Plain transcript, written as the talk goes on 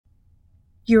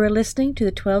You are listening to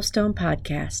the 12 Stone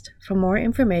Podcast. For more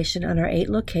information on our 8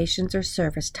 locations or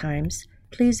service times,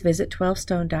 please visit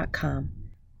 12stone.com.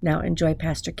 Now enjoy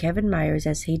Pastor Kevin Myers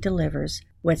as he delivers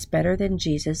What's Better Than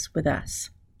Jesus with us.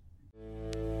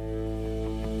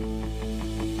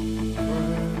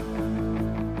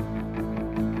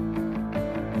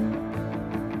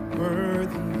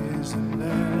 Worthy is the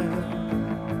Lamb.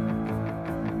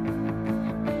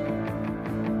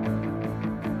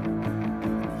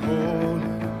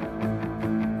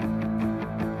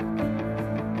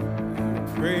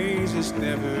 Praises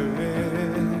never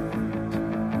end.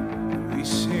 We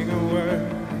sing a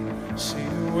word, we sing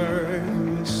a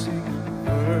word.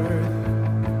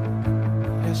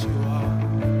 Yes, you are.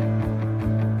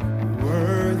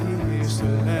 Worthy is the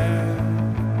Lamb.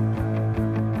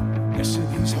 Yes, and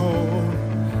He's whole,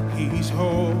 He's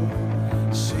whole.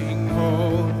 Sing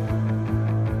whole.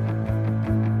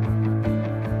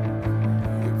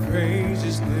 Your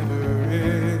praises never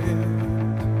end.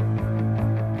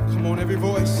 Come on, every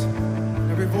voice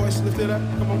lift it up.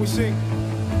 Come on, we sing.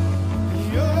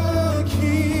 Your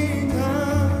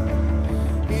kingdom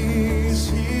is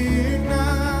here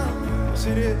now. Yes,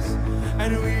 it is.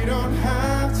 And we don't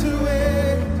have to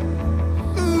wait.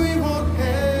 We won't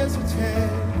hesitate.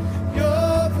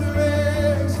 Your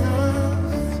presence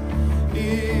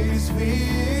is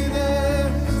with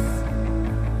us,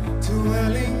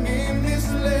 dwelling in this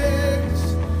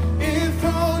place,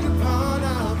 enthroned upon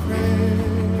our praise.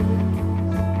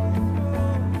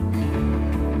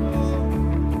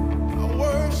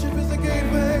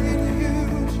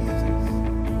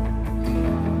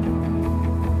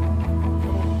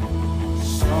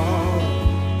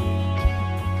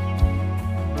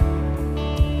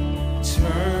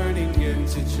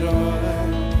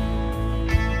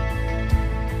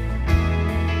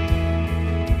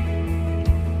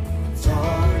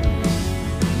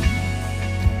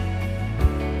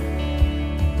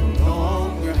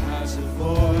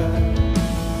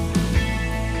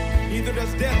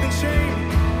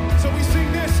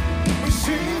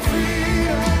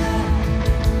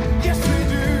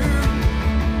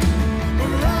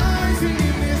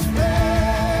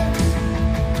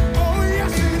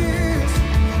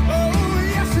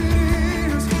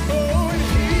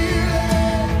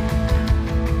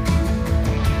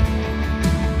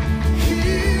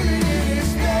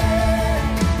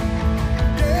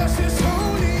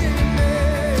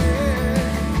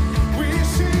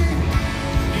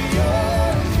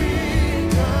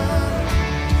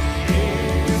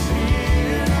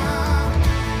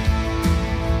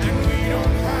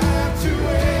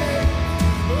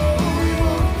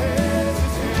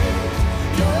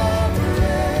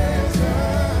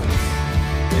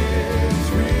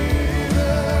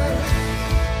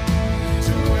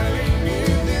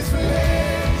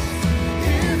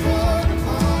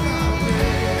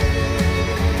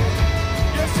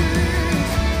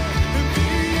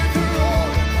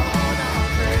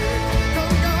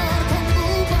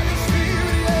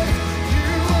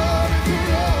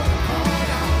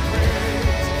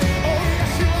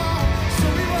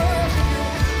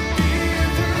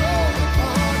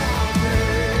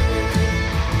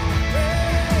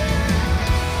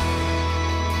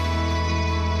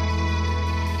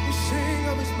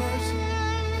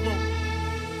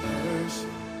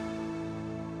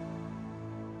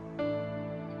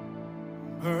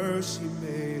 Mercy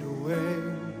made a way.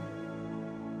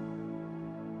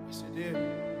 Yes, it did.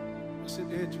 Yes, it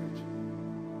did, church.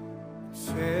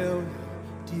 Failure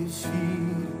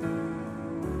defeated.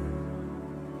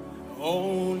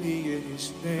 Only in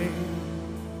His name.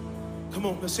 Come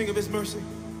on, let's sing of His mercy.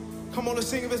 Come on, let's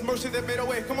sing of His mercy that made a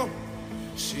way. Come on.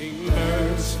 Sing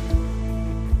mercy.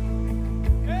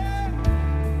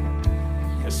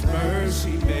 Yes,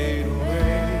 mercy made a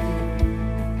way.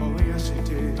 Oh, yes, it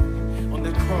did. On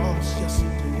the cross, yes,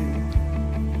 it did.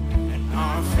 And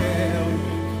our failure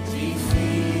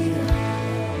defeated.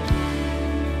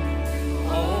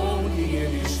 Only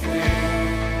in His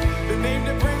name. The name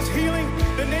that brings healing,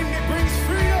 the name that brings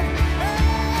freedom.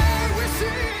 Hey, we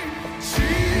sing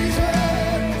Jesus.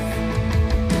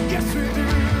 Yes, we do.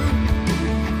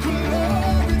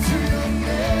 Glory to your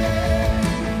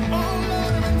name. All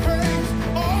honor and praise.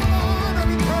 All honor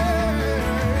and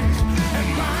praise. And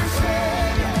my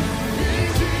Savior,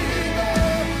 Redeemer.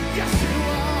 Yes, you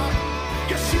are.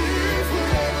 Yes, you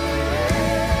forever.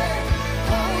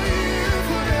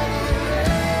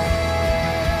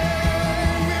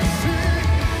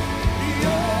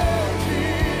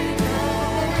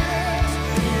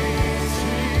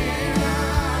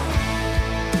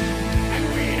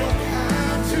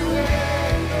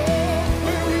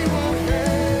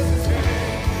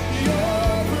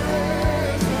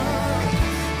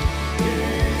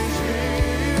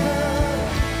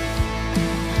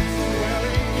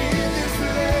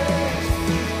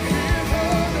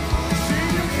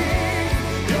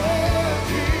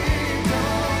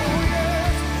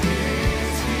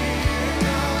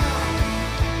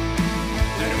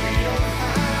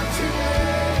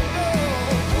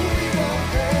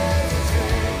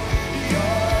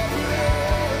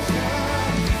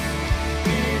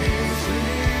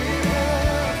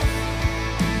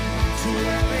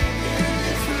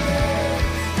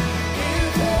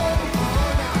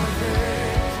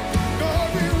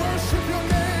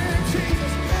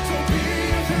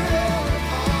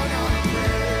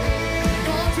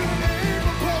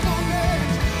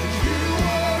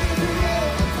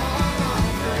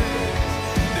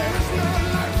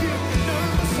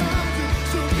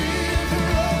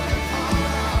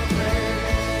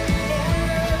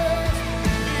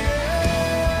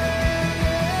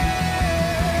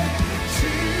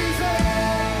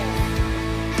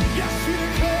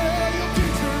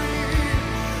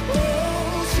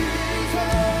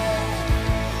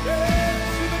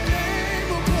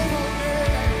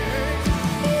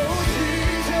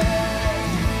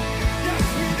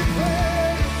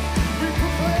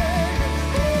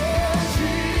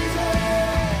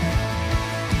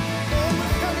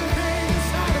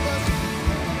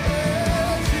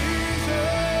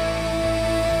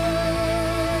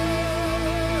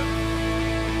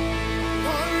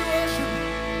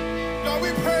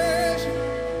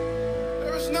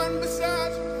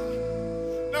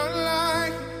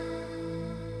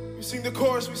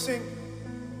 sing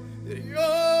that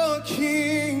your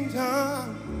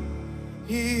kingdom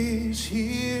is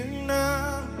here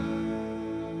now,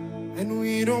 and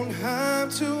we don't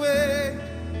have to wait,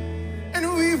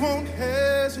 and we won't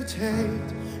hesitate.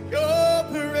 Your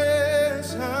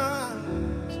presence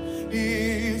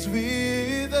is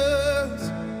with us,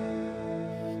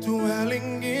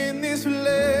 dwelling in this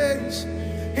place,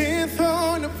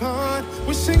 enthroned upon.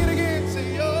 We sing it again,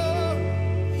 say,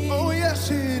 oh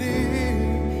yes it is.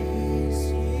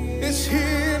 It's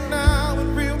here now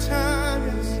in real time.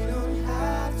 Yes.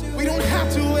 We don't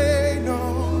have to wait,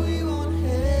 no.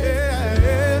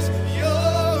 Yes,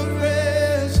 your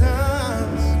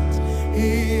presence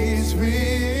is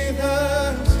with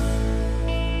us.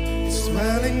 It's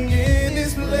dwelling in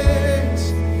this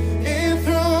place,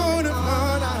 enthroned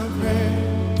upon our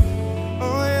praise.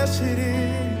 Oh yes it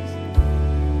is.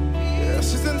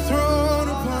 Yes, it's enthroned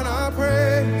upon our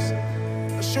praise.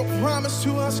 That's your promise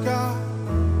to us, God.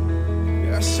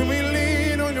 Yes, and we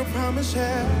lean on your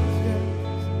promises.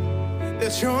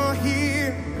 That you're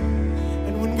here,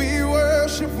 and when we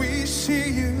worship, we see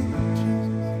you,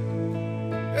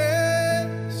 Jesus.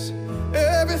 Yes,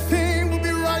 everything will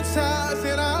be right-sized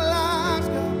in our lives,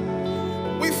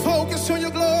 God. We focus on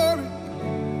your glory.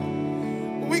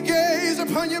 We gaze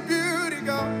upon your beauty,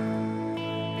 God.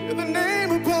 You're the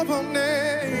name above all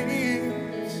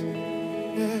names.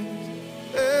 Yes,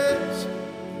 yes.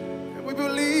 And we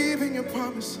believe in your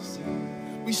promises.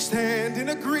 We stand in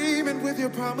agreement with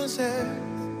your promises.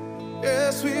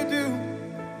 Yes, we do.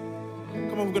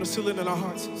 Come on, we're going to seal it in our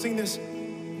hearts. Sing this.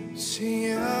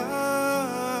 Sing, amen,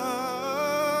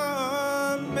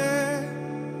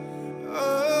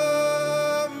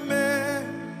 amen,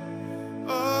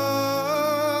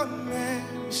 amen.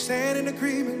 We stand in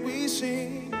agreement, we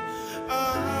sing, amen.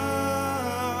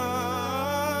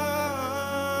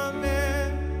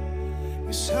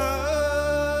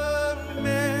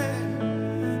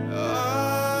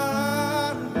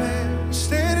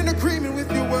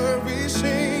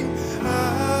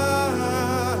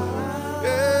 Yes,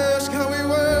 yes, can we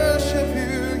worship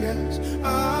you? Yes,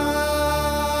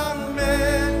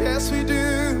 amen. Yes, we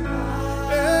do.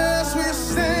 Yes, we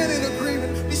stand in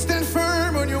agreement. We stand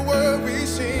firm on your word. We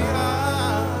sing,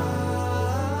 amen,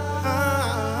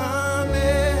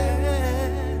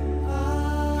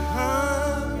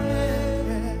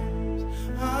 amen,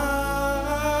 amen.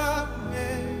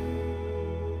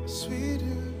 Yes, we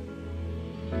do.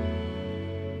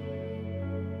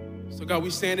 So God, we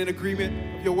stand in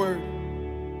agreement of your word.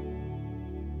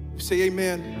 We say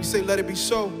amen. We say let it be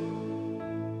so.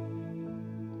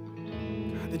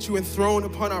 God, that you enthroned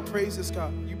upon our praises,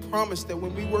 God. You promised that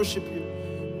when we worship you,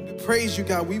 when we praise you,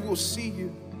 God, we will see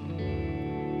you.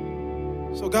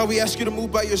 So God, we ask you to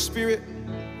move by your spirit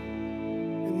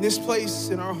in this place,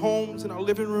 in our homes, in our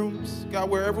living rooms. God,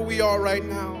 wherever we are right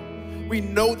now, we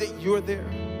know that you're there.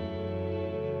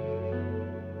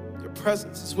 Your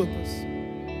presence is with us.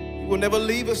 You will never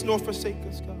leave us nor forsake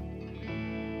us, God.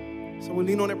 So we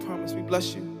lean on that promise. We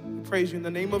bless you. We praise you in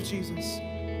the name of Jesus.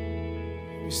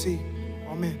 We see.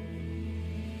 Amen.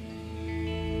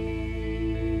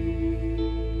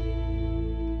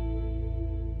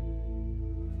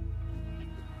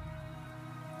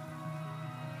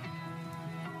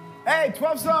 Hey,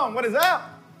 12 Stone, what is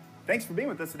up? Thanks for being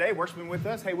with us today, worshiping with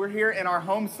us. Hey, we're here in our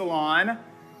home salon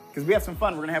because we have some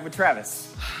fun we're going to have with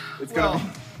Travis. It's going to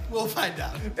be... We'll find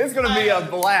out. It's going to be a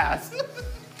blast.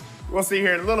 We'll see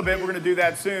here in a little bit. We're going to do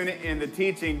that soon in the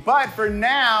teaching. But for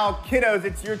now, kiddos,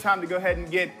 it's your time to go ahead and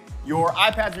get your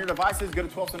iPads and your devices. Go to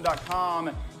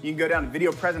 12stone.com. You can go down to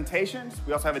video presentations.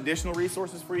 We also have additional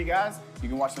resources for you guys. You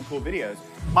can watch some cool videos.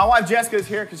 My wife Jessica is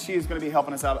here because she is going to be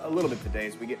helping us out a little bit today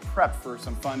as we get prepped for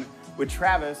some fun with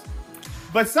Travis.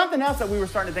 But something else that we were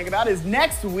starting to think about is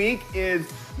next week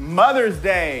is Mother's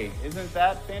Day. Isn't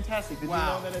that fantastic? Did you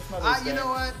know that it's Mother's Day? You know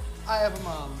what? I have a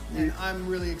mom, and I'm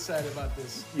really excited about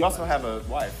this. You also have a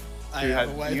wife. I have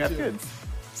a wife, you have too. kids.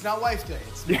 It's not Wife Day.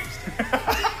 It's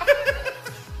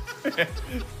Mother's Day.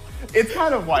 It's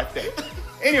kind of Wife Day.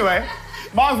 Anyway,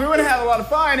 moms, we want to have a lot of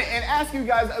fun and ask you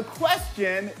guys a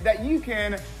question that you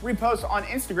can repost on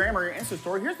Instagram or your Insta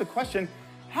story. Here's the question.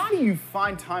 How do you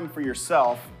find time for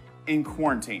yourself in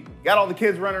quarantine? Got all the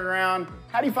kids running around.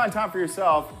 How do you find time for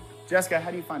yourself? Jessica, how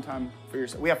do you find time for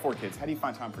yourself? We have 4 kids. How do you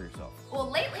find time for yourself? Well,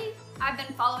 lately, I've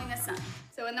been following the sun.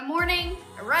 So in the morning,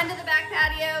 I run to the back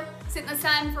patio, sit in the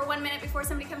sun for 1 minute before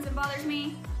somebody comes and bothers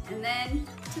me, and then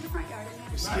to the front yard.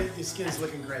 Your skin is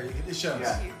looking great. It shows.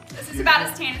 Yeah. This is about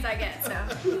as tan as I get, so.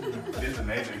 It is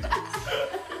amazing.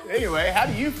 Anyway, how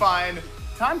do you find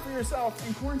time for yourself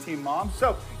in quarantine, Mom?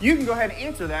 So you can go ahead and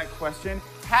answer that question.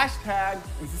 hashtag,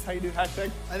 is this how you do hashtag?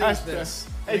 I think it's this.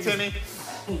 Hey, Timmy.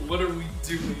 What are we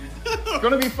doing? It's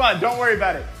gonna be fun, don't worry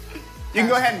about it. You can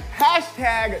go ahead and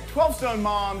hashtag 12 Stone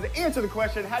Moms, answer the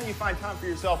question, how do you find time for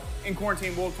yourself in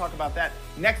quarantine? We'll talk about that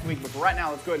next week, but for right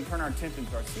now, let's go ahead and turn our attention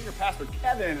to our senior pastor,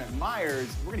 Kevin Myers.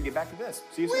 We're gonna get back to this.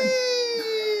 See you soon.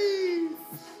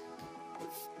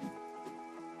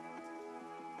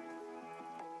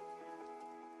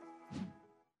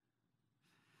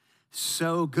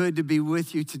 So good to be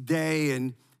with you today,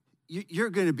 and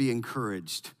you're going to be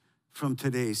encouraged from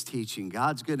today's teaching.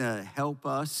 God's going to help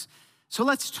us. So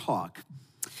let's talk.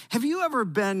 Have you ever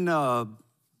been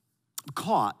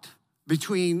caught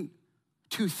between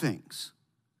two things?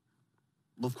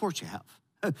 Well, of course you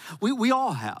have. We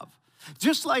all have.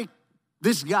 Just like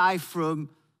this guy from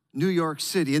New York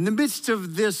City, in the midst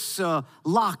of this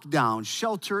lockdown,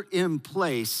 shelter in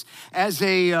place, as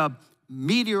a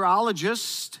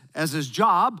meteorologist, as his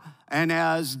job, and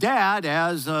as dad,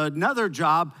 as another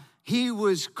job, he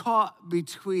was caught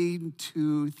between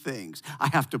two things. I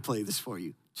have to play this for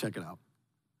you. Check it out.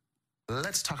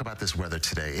 Let's talk about this weather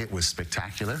today. It was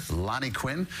spectacular. Lonnie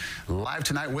Quinn live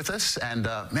tonight with us, and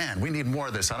man, we need more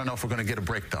of this. I don't know if we're going to get a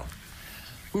break, though.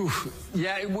 Ooh,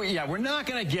 we're not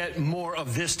going to get more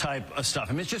of this type of stuff.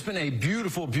 I mean, it's just been a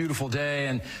beautiful, beautiful day,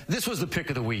 and this was the pick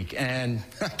of the week. And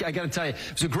I got to tell you,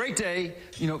 it was a great day,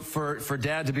 you know, for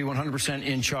Dad to be 100%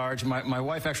 in charge. My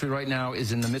wife actually right now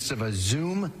is in the midst of a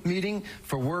Zoom meeting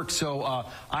for work. So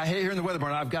I here in the weather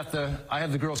barn, I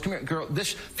have the girls. Come here, girl.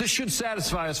 This should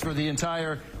satisfy us for the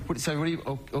entire. What do you?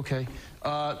 Oh, okay.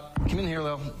 Come in here,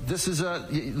 Lil. This is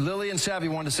Lily and Savvy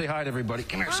wanted to say hi to everybody.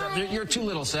 Come here, Sav. You're too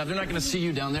little, Sav. They're not going to see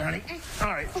you down there, honey. All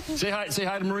right. Say hi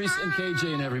to Maurice and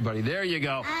KJ and everybody. There you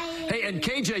go. Hey, and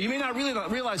KJ, you may not really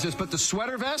realize this, but the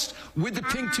sweater vest with the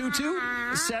pink tutu,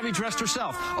 Savvy dressed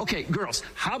herself. Okay, girls,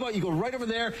 how about you go right over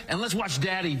there and let's watch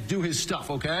Daddy do his stuff,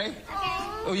 okay?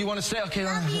 Oh, you want to stay? Okay.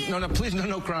 No, please,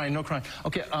 no crying, no crying.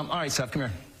 Okay, all right, Sav, come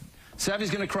here.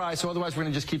 Savvy's going to cry, so otherwise we're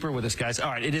going to just keep her with us, guys.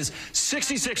 All right, it is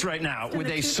 66 right now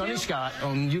with a sunny sky.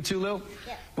 Oh, you too, Lil?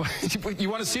 Yeah. You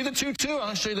want to see the tutu?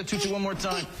 I'll show you the tutu one more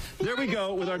time. There we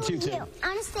go with our tutu. I want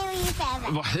to stay with you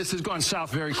forever. Well, this has gone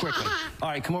south very quickly. All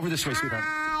right, come over this way,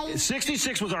 sweetheart.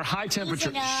 66 was our high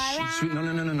temperature. Shh,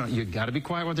 no. You got to be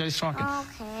quiet while Daddy's talking.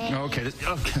 Okay.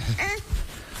 Okay.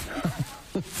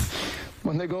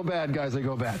 When they go bad, guys, they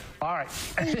go bad. All right.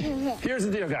 Here's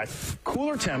the deal, guys.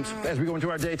 Cooler temps as we go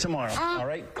into our day tomorrow. All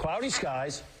right? Cloudy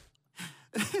skies.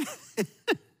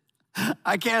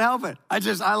 I can't help it.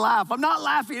 I laugh. I'm not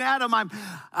laughing at him.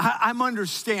 I'm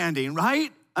understanding,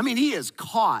 right? I mean, he is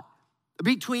caught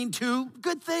between two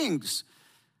good things.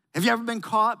 Have you ever been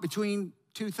caught between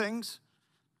two things?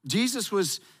 Jesus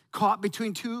was caught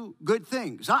between two good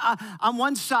things. On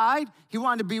one side, he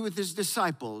wanted to be with his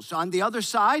disciples. On the other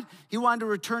side, he wanted to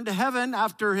return to heaven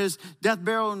after his death,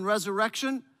 burial, and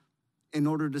resurrection in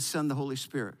order to send the Holy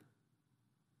Spirit.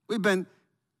 We've been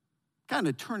kind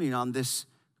of turning on this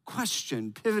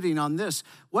question, pivoting on this.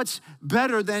 What's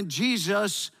better than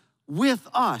Jesus with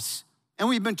us? And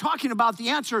we've been talking about the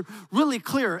answer really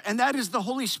clear, and that is the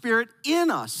Holy Spirit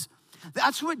in us.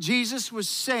 That's what Jesus was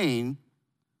saying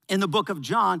in the book of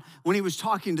John when he was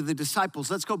talking to the disciples.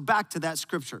 Let's go back to that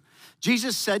scripture.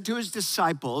 Jesus said to his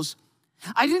disciples,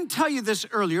 I didn't tell you this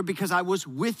earlier because I was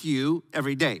with you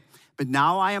every day, but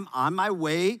now I am on my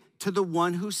way to the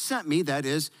one who sent me, that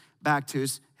is, back to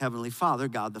his heavenly Father,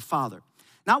 God the Father.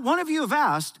 Not one of you have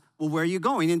asked, well, where are you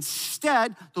going?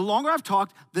 Instead, the longer I've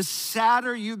talked, the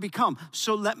sadder you become.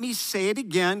 So let me say it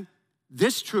again,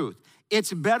 this truth.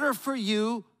 It's better for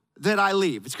you that I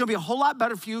leave. It's going to be a whole lot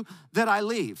better for you that I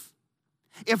leave.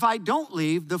 If I don't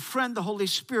leave, the friend, the Holy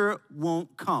Spirit,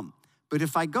 won't come. But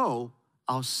if I go,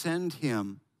 I'll send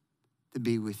him to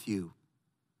be with you.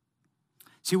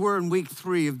 See, we're in week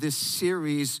 3 of this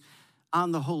series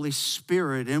on the Holy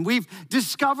Spirit, and we've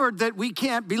discovered that we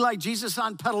can't be like Jesus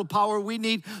on pedal power. We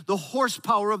need the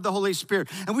horsepower of the Holy Spirit,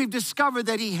 and we've discovered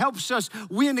that he helps us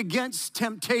win against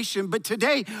temptation. But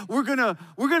today we're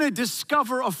gonna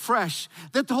discover afresh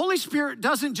that the Holy Spirit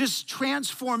doesn't just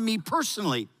transform me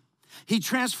personally, he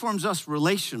transforms us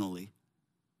relationally.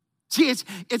 See,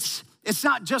 it's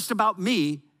not just about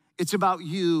me, it's about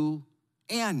you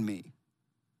and me.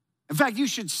 In fact, you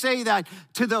should say that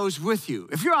to those with you.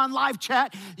 If you're on live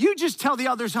chat, you just tell the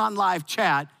others on live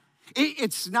chat,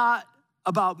 it's not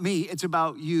about me, it's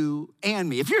about you and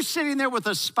me. If you're sitting there with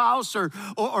a spouse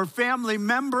or family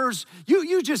members,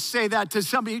 you just say that to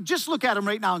somebody. Just look at them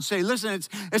right now and say, listen,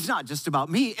 it's not just about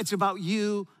me, it's about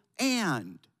you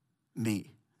and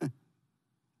me.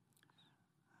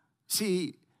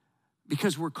 See,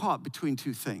 because we're caught between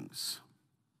two things.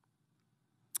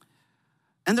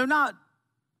 And they're not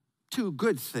two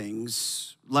good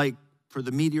things, like for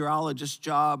the meteorologist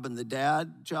job and the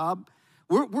dad job.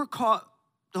 We're caught,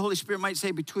 the Holy Spirit might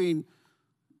say, between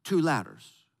two ladders.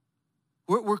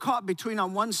 We're caught between,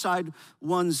 on one side,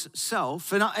 one's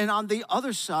self, and on the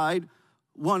other side,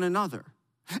 one another.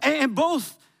 And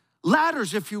both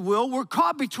ladders, if you will, we're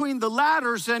caught between the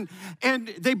ladders, and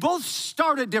they both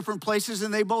start at different places,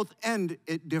 and they both end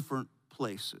at different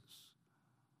places.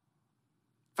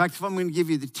 In fact, if I'm going to give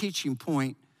you the teaching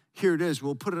point, here it is.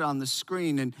 We'll put it on the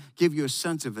screen and give you a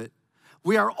sense of it.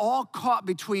 We are all caught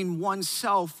between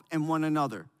oneself and one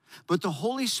another. But the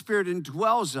Holy Spirit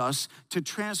indwells us to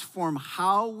transform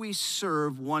how we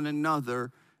serve one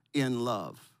another in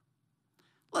love.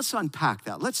 Let's unpack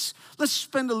that. Let's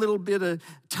spend a little bit of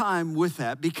time with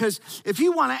that, because if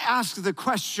you want to ask the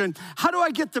question, how do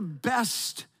I get the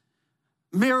best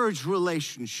marriage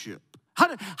relationship?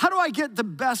 How do I get the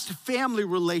best family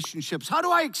relationships? How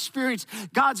do I experience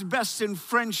God's best in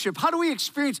friendship? How do we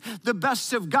experience the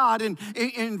best of God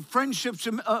in friendships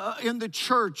in the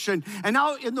church and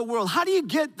out in the world? How do you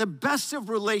get the best of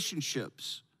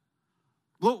relationships?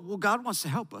 Well, God wants to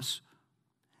help us.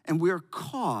 And we are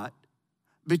caught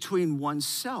between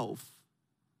oneself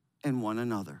and one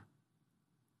another.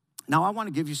 Now, I want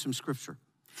to give you some scripture.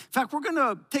 In fact, we're going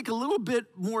to take a little bit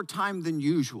more time than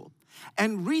usual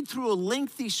and read through a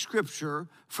lengthy scripture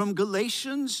from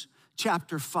Galatians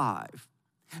chapter 5.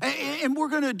 And we're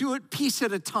going to do it piece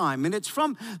at a time. And it's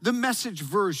from the Message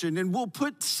version. And we'll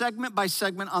put segment by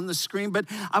segment on the screen. But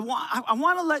I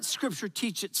want to let scripture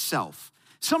teach itself.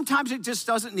 Sometimes it just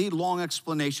doesn't need long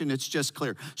explanation. It's just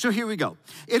clear. So here we go.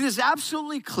 It is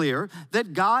absolutely clear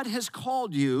that God has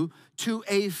called you to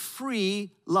a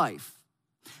free life.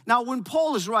 Now, when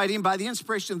Paul is writing by the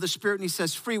inspiration of the Spirit and he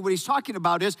says free, what he's talking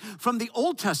about is from the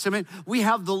Old Testament, we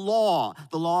have the law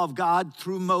of God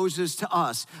through Moses to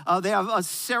us. They have a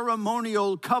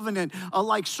ceremonial covenant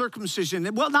like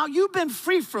circumcision. Well, now you've been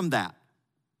free from that,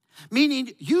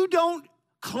 meaning you don't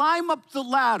climb up the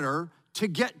ladder to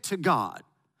get to God.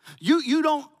 You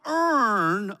don't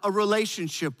earn a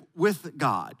relationship with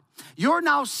God. You're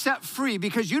now set free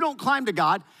because you don't climb to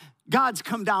God. God's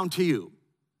come down to you.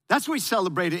 That's what we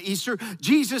celebrate at Easter.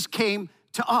 Jesus came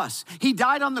to us. He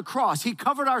died on the cross. He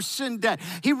covered our sin debt.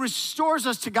 He restores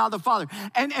us to God the Father.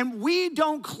 And we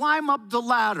don't climb up the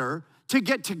ladder to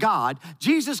get to God.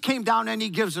 Jesus came down and he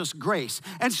gives us grace.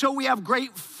 And so we have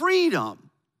great freedom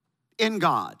in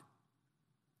God.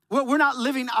 We're not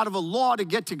living out of a law to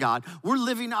get to God. We're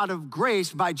living out of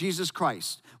grace by Jesus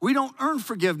Christ. We don't earn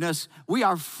forgiveness. We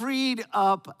are freed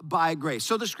up by grace.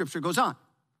 So the scripture goes on.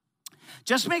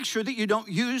 Just make sure that you don't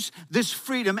use this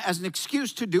freedom as an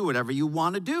excuse to do whatever you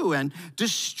want to do and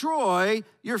destroy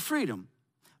your freedom.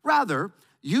 Rather,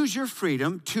 use your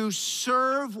freedom to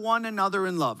serve one another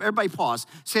in love. Everybody pause.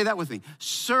 Say that with me.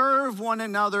 Serve one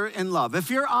another in love. If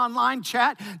you're online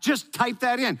chat, just type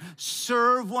that in.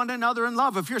 Serve one another in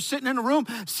love. If you're sitting in a room,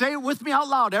 say it with me out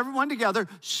loud. Everyone together.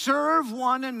 Serve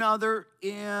one another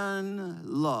in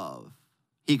love.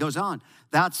 He goes on.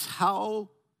 That's how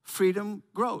freedom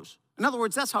grows. In other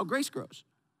words, that's how grace grows.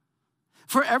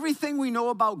 For everything we know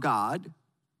about God,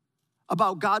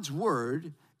 about God's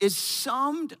word, is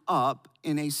summed up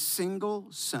in a single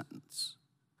sentence.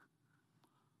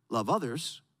 Love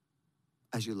others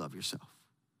as you love yourself.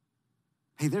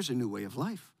 Hey, there's a new way of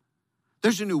life.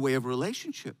 There's a new way of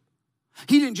relationship.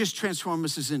 He didn't just transform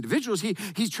us as individuals,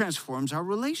 he transforms our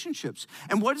relationships.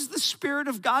 And what does the Spirit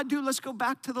of God do? Let's go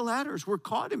back to the ladders. We're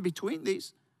caught in between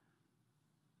these.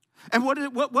 And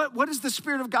what does the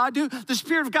Spirit of God do? The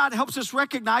Spirit of God helps us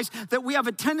recognize that we have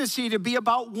a tendency to be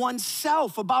about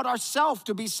oneself, about ourself,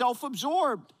 to be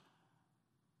self-absorbed.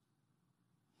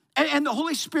 And the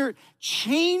Holy Spirit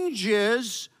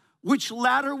changes which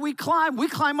ladder we climb. We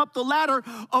climb up the ladder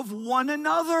of one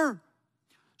another.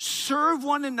 Serve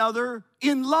one another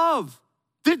in love.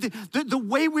 The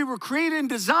way we were created and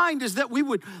designed is that we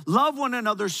would love one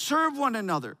another, serve one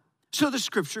another. So the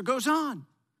scripture goes on.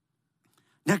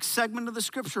 Next segment of the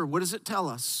scripture, what does it tell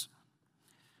us?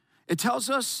 It tells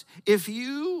us if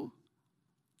you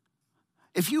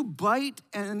bite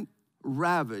and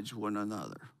ravage one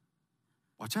another,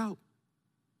 watch out.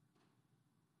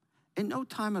 In no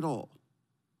time at all,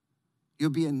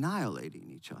 you'll be annihilating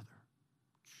each other.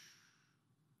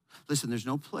 Listen, there's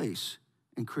no place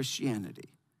in Christianity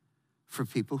for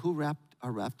people who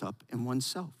are wrapped up in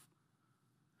oneself.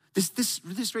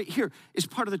 This right here is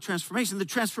part of the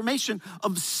transformation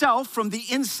of self from the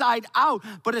inside out,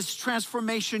 but it's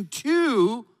transformation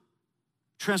to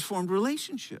transformed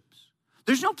relationships.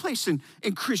 There's no place in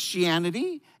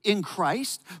Christianity, in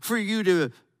Christ, for you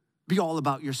to be all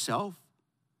about yourself.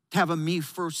 to have a me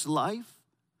first life,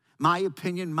 my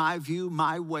opinion, my view,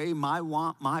 my way, my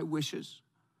want, my wishes.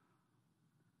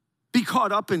 Be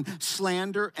caught up in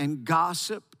slander and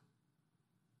gossip,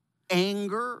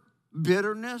 anger,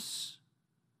 bitterness,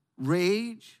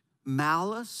 rage,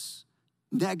 malice,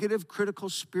 negative, critical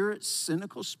spirit,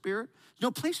 cynical spirit. There's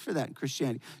no place for that in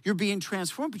Christianity. You're being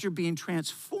transformed, but you're being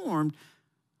transformed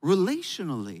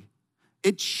relationally.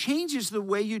 It changes the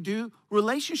way you do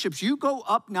relationships. You go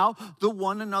up now the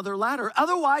one another ladder.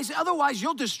 Otherwise,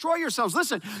 you'll destroy yourselves.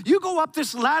 Listen, you go up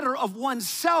this ladder of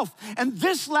oneself, and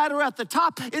this ladder at the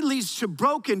top, it leads to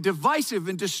broken, divisive,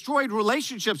 and destroyed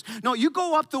relationships. No, you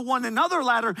go up the one another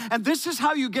ladder, and this is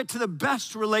how you get to the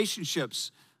best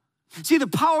relationships. See, the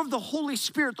power of the Holy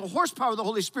Spirit, the horsepower of the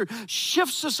Holy Spirit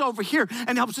shifts us over here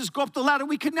and helps us go up the ladder.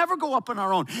 We could never go up on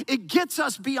our own. It gets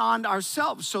us beyond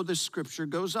ourselves. So the scripture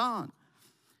goes on.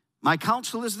 My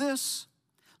counsel is this: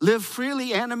 live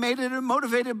freely, animated and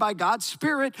motivated by God's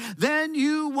Spirit. Then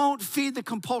you won't feed the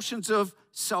compulsions of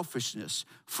selfishness.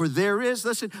 For there is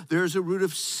a root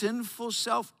of sinful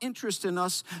self-interest in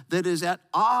us that is at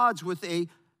odds with a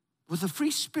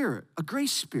free spirit, a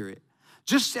grace spirit.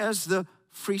 Just as the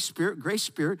free spirit, grace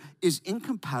spirit, is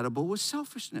incompatible with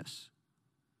selfishness.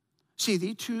 See,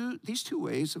 these two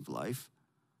ways of life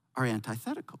are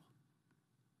antithetical.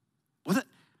 Well,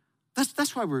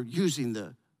 that's why we're using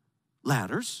the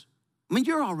ladders. I mean,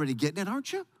 you're already getting it,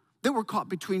 aren't you? That we're caught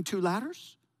between two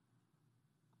ladders.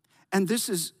 And this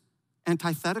is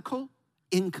antithetical,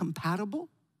 incompatible.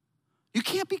 You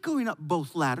can't be going up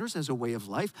both ladders as a way of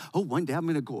life. Oh, one day I'm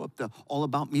going to go up the all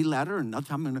about me ladder, and another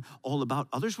time I'm going to all about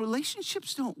others.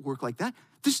 Relationships don't work like that.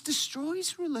 This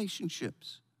destroys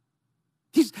relationships.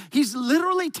 He's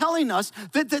literally telling us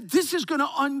that this is going to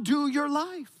undo your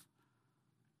life.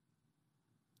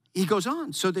 He goes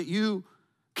on, so that you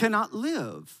cannot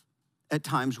live at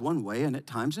times one way and at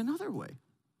times another way,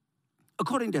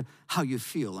 according to how you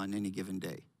feel on any given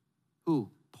day. Ooh,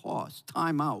 pause,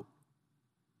 time out.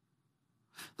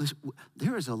 Listen,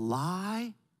 there is a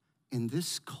lie in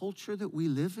this culture that we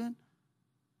live in.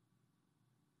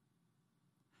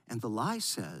 And the lie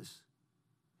says,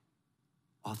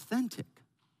 authentic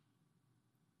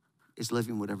is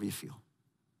living whatever you feel.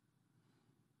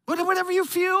 Whatever you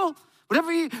feel,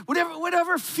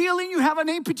 whatever feeling you have on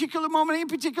any particular moment, any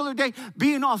particular day,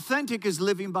 being authentic is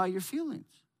living by your feelings.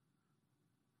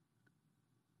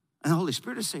 And the Holy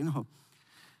Spirit is saying, no.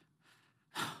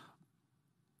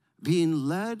 Being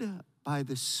led by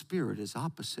the Spirit is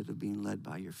opposite of being led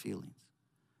by your feelings.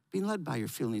 Being led by your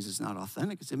feelings is not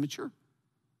authentic, it's immature.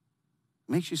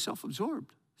 It makes you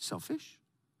self-absorbed, selfish.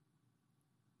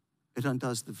 It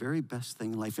undoes the very best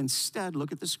thing in life. Instead,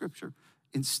 look at the scripture.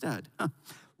 Instead,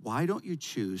 why don't you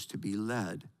choose to be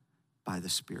led by the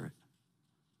Spirit?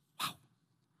 Wow.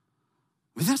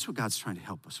 I mean, that's what God's trying to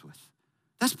help us with.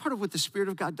 That's part of what the Spirit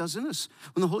of God does in us.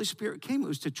 When the Holy Spirit came, it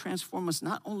was to transform us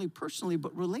not only personally,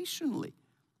 but relationally.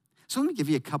 So let me give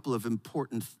you a couple of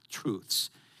important truths.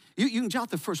 You can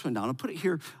jot the first one down. I'll put it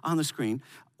here on the screen.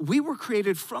 We were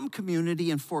created from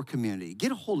community and for community.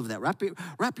 Get a hold of that.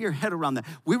 Wrap your head around that.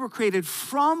 We were created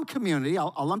from community.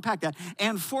 I'll unpack that.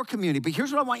 And for community. But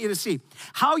here's what I want you to see.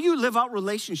 How you live out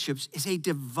relationships is a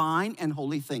divine and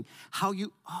holy thing. How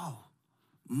you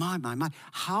live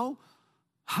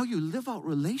out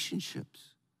relationships.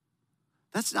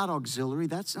 That's not auxiliary.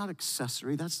 That's not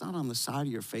accessory. That's not on the side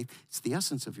of your faith. It's the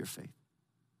essence of your faith.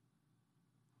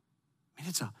 I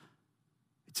mean,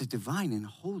 it's a divine and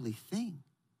holy thing.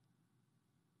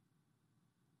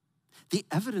 The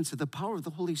evidence of the power of the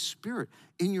Holy Spirit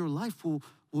in your life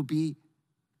will be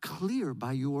clear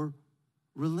by your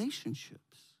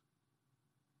relationships.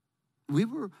 We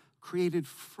were created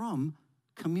from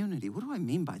community. What do I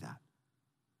mean by that?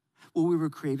 Well, we were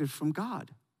created from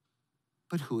God.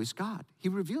 But who is God? He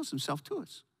reveals himself to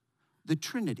us. The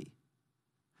Trinity.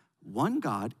 One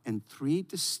God and three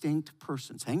distinct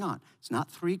persons. Hang on, it's not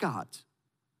three gods.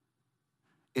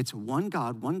 It's one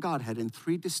God, one Godhead, and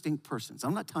three distinct persons.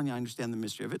 I'm not telling you I understand the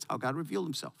mystery of it. It's how God revealed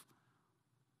himself.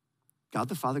 God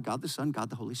the Father, God the Son, God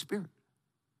the Holy Spirit.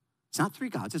 It's not three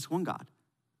gods, it's one God.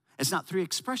 It's not three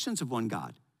expressions of one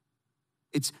God.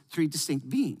 It's three distinct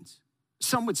beings.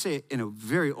 Some would say it in a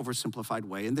very oversimplified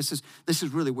way, and this is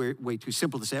really way too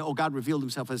simple to say, oh, God revealed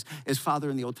himself as Father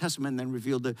in the Old Testament and then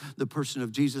revealed the person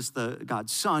of Jesus,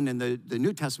 God's Son, in the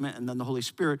New Testament, and then the Holy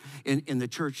Spirit in the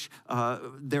church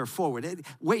there forward.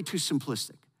 Way too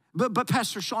simplistic. But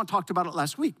Pastor Sean talked about it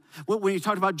last week when he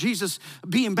talked about Jesus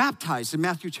being baptized in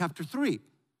Matthew chapter 3.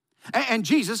 And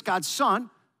Jesus, God's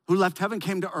Son, who left heaven,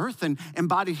 came to earth and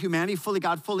embodied humanity, fully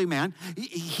God, fully man.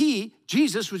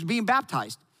 Jesus was being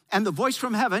baptized. And the voice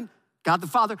from heaven God the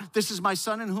Father, this is my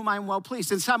Son in whom I am well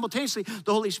pleased. And simultaneously,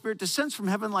 the Holy Spirit descends from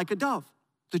heaven like a dove,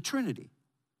 the Trinity.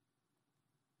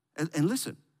 And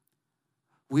listen,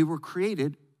 we were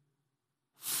created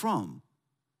from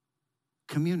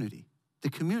community, the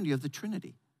community of the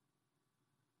Trinity,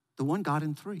 the one God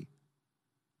in three.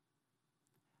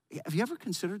 Have you ever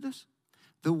considered this?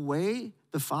 The way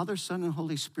the Father, Son, and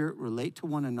Holy Spirit relate to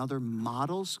one another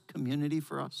models community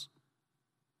for us.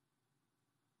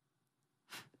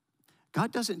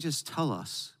 God doesn't just tell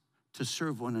us to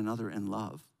serve one another in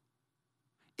love.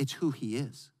 It's who he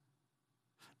is.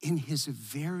 In his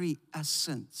very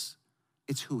essence,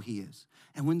 it's who he is.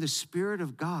 And when the Spirit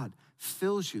of God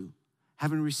fills you,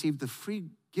 having received the free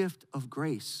gift of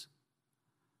grace,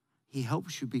 he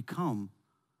helps you become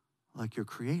like your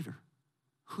Creator,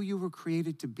 who you were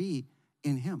created to be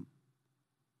in him.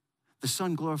 The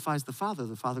Son glorifies the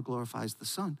Father glorifies the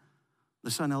Son. The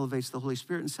Son elevates the Holy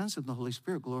Spirit and sends him. The Holy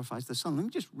Spirit glorifies the Son. Let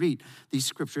me just read these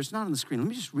scriptures. It's not on the screen. Let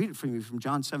me just read it for you from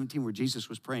John 17 where Jesus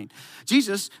was praying.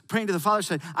 Jesus, praying to the Father,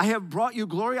 said, I have brought you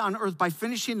glory on earth by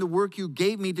finishing the work you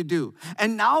gave me to do.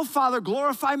 And now, Father,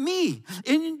 glorify me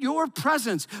in your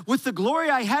presence with the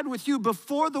glory I had with you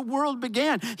before the world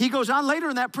began. He goes on later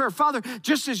in that prayer, Father,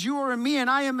 just as you are in me and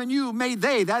I am in you, may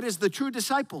they, that is the true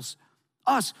disciples,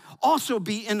 us also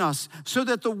be in us so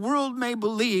that the world may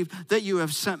believe that you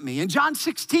have sent me. In John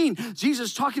 16,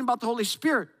 Jesus talking about the Holy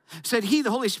Spirit said, he, the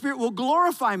Holy Spirit, will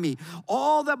glorify me.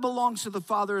 All that belongs to the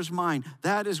Father is mine.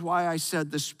 That is why I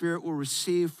said the Spirit will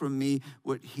receive from me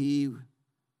what he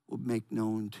will make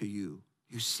known to you.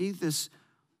 You see this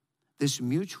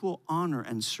mutual honor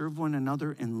and serve one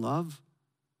another in love?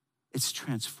 It's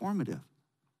transformative.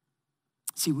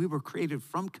 See, we were created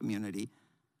from community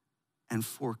and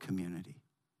for community.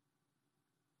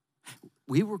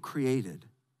 We were created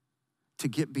to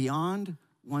get beyond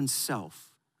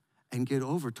oneself and get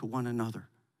over to one another.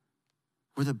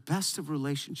 We're the best of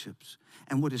relationships.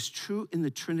 And what is true in the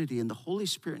Trinity and the Holy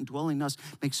Spirit indwelling us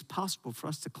makes it possible for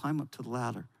us to climb up to the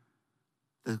ladder.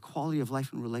 The quality of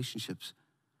life and relationships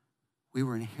we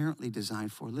were inherently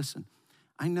designed for. Listen,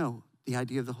 I know the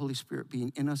idea of the Holy Spirit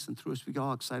being in us and through us. We get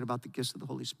all excited about the gifts of the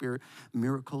Holy Spirit.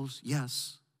 Miracles,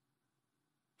 yes.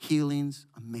 Healings,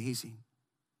 amazing.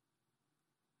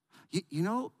 You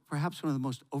know, perhaps one of the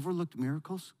most overlooked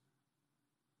miracles?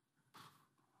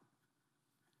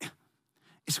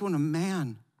 It's when a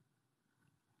man,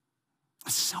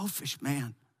 a selfish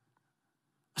man,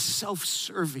 a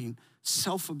self-serving,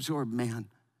 self-absorbed man,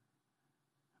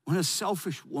 when a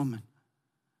selfish woman,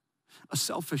 a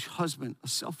selfish husband, a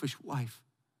selfish wife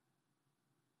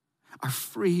are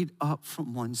freed up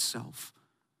from oneself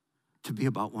to be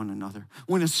about one another.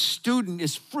 When a student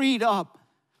is freed up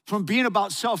from being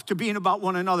about self to being about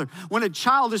one another. When a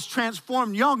child is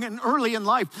transformed young and early in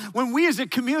life. When we as a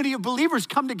community of believers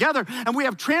come together and we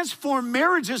have transformed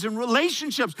marriages and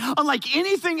relationships unlike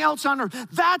anything else on earth.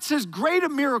 That's as great a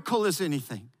miracle as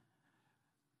anything.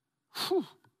 Whew.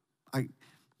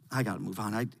 I gotta move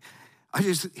on.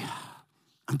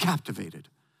 I'm captivated.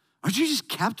 Aren't you just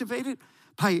captivated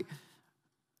by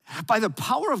the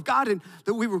power of God and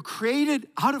that we were created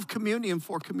out of community and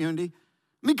for community?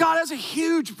 I mean, God has a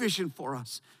huge vision for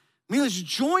us. I mean, let's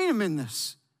join him in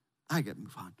this. I gotta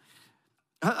move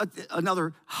on.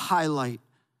 Another highlight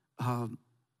of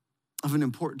an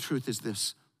important truth is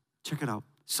this. Check it out.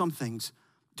 Some things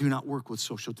do not work with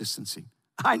social distancing.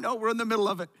 I know we're in the middle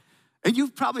of it. And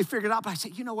you've probably figured out, but I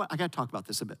said, you know what? I gotta talk about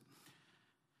this a bit.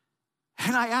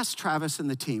 And I asked Travis and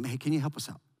the team, hey, can you help us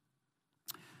out?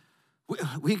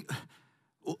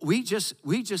 We just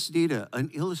need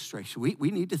an illustration. We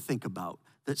need to think about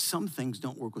that some things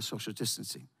don't work with social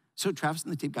distancing. So Travis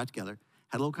and the team got together,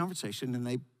 had a little conversation, and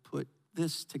they put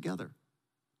this together.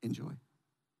 Enjoy.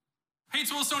 Hey,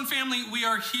 it's Willstone family. We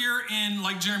are here in,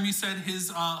 like Jeremy said,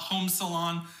 his home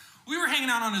salon. We were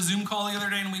hanging out on a Zoom call the other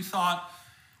day, and we thought,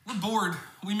 we're bored.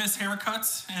 We miss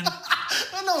haircuts. And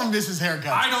no one misses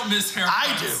haircuts. I don't miss haircuts.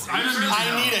 I do.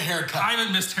 I need a haircut. I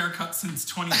haven't missed haircuts since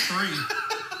 23.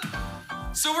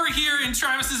 So we're here, and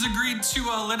Travis has agreed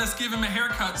to let us give him a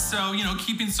haircut. So, you know,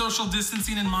 keeping social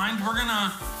distancing in mind, we're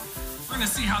gonna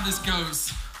see how this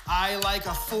goes. I like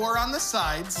a 4 on the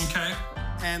sides. Okay.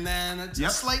 And then a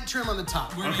slight trim on the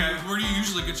top. Where do you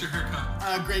usually get your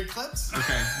haircut? Great Clips.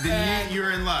 Okay, then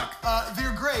you're in luck.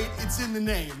 They're great, it's in the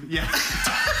name. Yeah.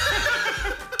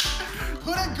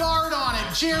 Put a guard on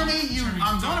it, Jeremy.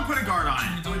 I'm gonna put a guard on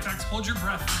it. Don't hold your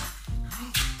breath.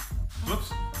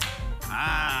 Whoops.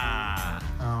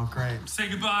 Oh, great. Say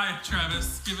goodbye,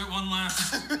 Travis. Give it one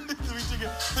last. Let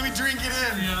me drink it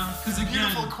in. Yeah, because again,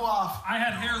 beautiful coif. I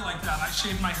had hair like that. I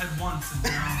shaved my head once, and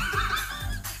now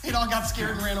It all got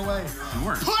scared and ran away. It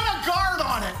worked. Put a guard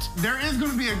on it. There is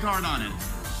going to be a guard on it.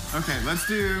 Okay, let's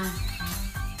do.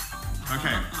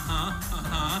 Okay.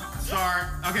 Sorry.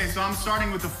 Okay, so I'm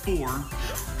starting with a 4,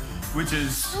 which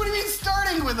is. What do you mean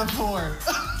starting with a 4?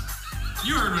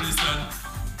 You heard what he said.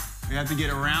 We have to get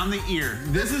around the ear.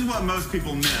 This is what most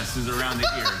people miss, is around the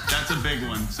ear. That's a big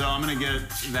one, so I'm gonna get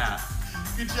that.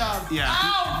 Good job. Yeah.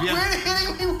 Ow! If you have- Quit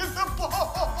hitting me with the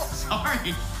ball.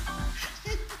 Sorry.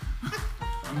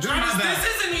 I'm doing my Travis, best.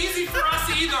 this isn't easy for us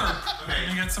either. Okay.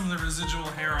 You got some of the residual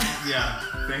hair on. Yeah,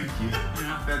 thank you.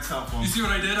 Yeah. That's helpful. You see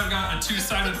what I did? I've got a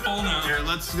 2-sided pole now. Here,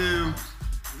 let's do.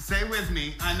 Stay with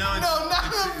me. I know it's. No, not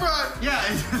in the front. Yeah,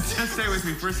 just stay with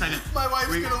me for a second. My wife's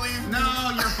gonna leave me.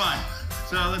 No, you're fine.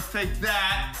 So let's take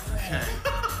that. Okay.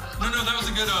 No, that was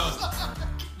a good O.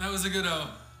 That was a good O.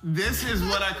 This is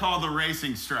what I call the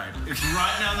racing stripe. It's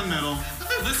right down the middle.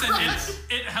 Listen,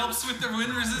 it helps with the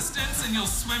wind resistance and you'll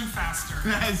swim faster.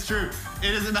 That's true.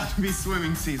 It is about to be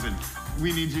swimming season.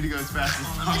 We need you to go as fast as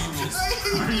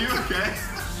possible. Are you okay?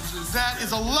 That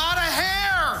is a lot of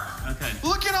hair. Okay.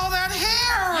 Look at all that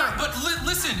hair. Yeah, but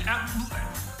listen.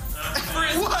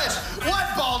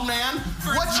 What, bald man?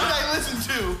 What should I listen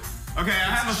to? Okay,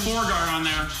 I have a 4 guard on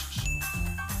there.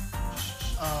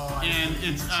 Oh, And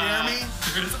it's Jeremy.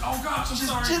 Oh gosh, I'm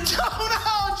sorry. No,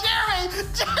 Jeremy.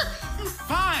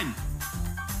 Fine.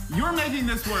 You're making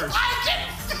this worse. I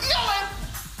didn't feel it.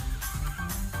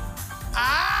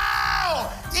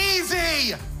 Ow!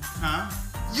 Easy. Huh?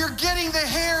 You're getting the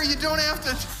hair. You don't have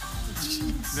to.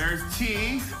 Jeez. There's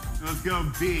T. Let's go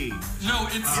B. No,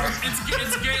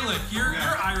 it's Gaelic. You're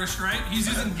Irish, right? He's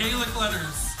using Gaelic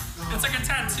letters. It's like a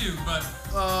tattoo, but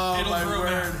it'll my grow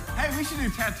word. back. Hey, we should do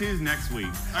tattoos next week.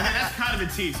 Okay, that's kind of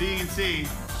a T, so you can see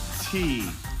T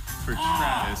for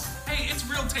Travis. Hey, it's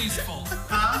real tasteful.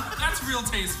 Huh? That's real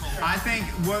tasteful. I think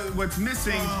what's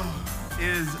missing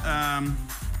is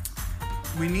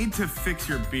we need to fix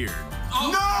your beard. Oh,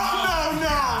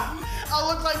 No. I'll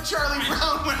look like Charlie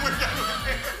Brown when we're done with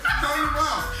it. No, you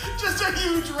won't. Just a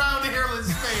huge, round,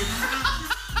 hairless face.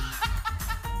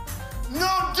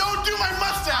 No, don't do my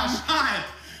mustache. Fine.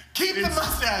 Keep the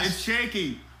mustache. It's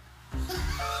shaky.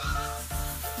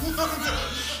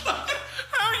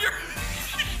 How you're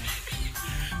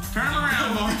Turn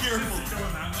around, boy. Be careful.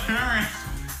 Turn around.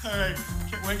 All right.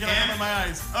 Wait, get out of my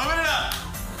eyes. Open it up.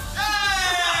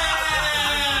 Hey!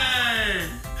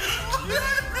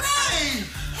 Hey!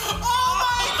 Oh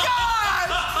my God!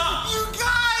 You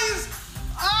guys!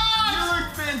 You look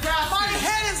fantastic. My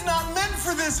head is not meant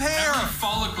for this hair. every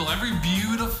follicle, every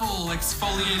beautiful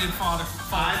exfoliated follicle.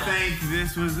 I think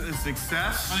this was a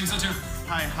success. I think so too.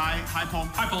 Hi, Paul.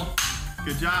 Hi, Paul.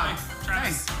 Good job. Hey,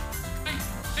 Travis.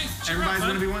 Hey, cheer Everybody's up,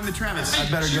 bud. gonna be wanting the Travis. Hey, I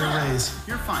better cheer get a up. raise.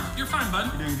 You're fine. You're fine, bud.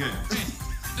 You're doing good. Hey,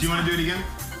 Do you want to do it again?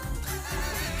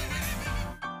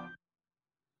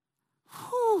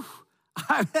 Whew.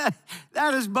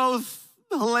 That is both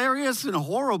hilarious and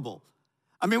horrible.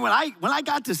 I mean, when I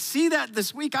got to see that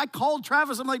this week, I called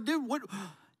Travis. I'm like, dude, what?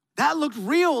 That looked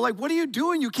real. Like, what are you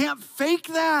doing? You can't fake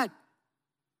that.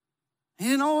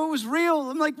 You know, it was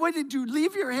real. I'm like, what, did you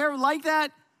leave your hair like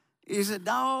that? He said,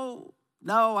 no,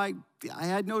 I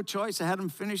had no choice. I had him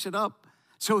finish it up.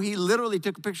 So he literally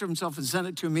took a picture of himself and sent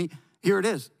it to me. Here it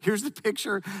is. Here's the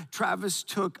picture Travis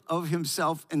took of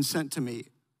himself and sent to me.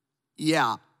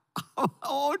 Yeah.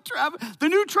 Oh, Travis, the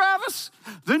new Travis,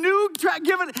 give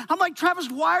it. I'm like, Travis,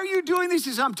 why are you doing this? He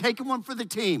says, I'm taking one for the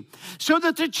team so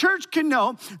that the church can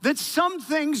know that some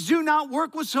things do not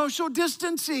work with social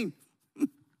distancing,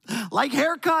 like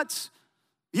haircuts.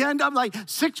 You end up like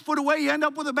 6 foot away, you end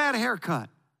up with a bad haircut.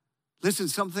 Listen,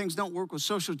 some things don't work with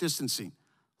social distancing,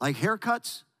 like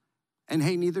haircuts, and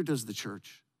hey, neither does the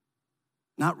church.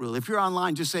 Not really. If you're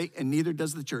online, just say, and neither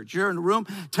does the church. You're in a room,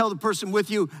 tell the person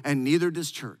with you, and neither does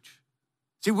church.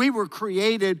 See, we were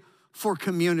created for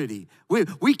community.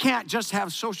 We can't just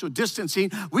have social distancing.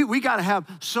 We got to have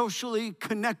socially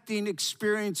connecting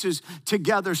experiences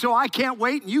together. So I can't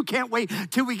wait, and you can't wait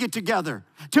till we get together,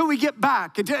 till we get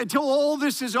back, until all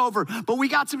this is over. But we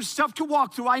got some stuff to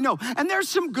walk through, I know. And there's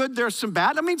some good, there's some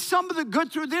bad. I mean, some of the good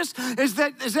through this is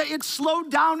that it's slowed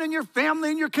down in your family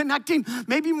and you're connecting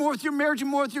maybe more with your marriage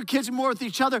and more with your kids and more with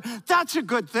each other. That's a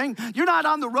good thing. You're not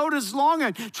on the road as long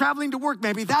and traveling to work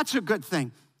maybe. That's a good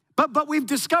thing. But we've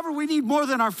discovered we need more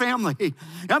than our family.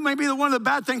 That may be one of the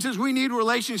bad things is we need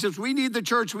relationships. We need the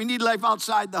church. We need life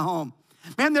outside the home.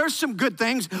 Man, there's some good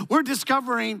things. We're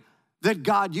discovering that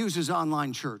God uses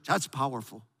online church. That's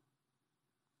powerful.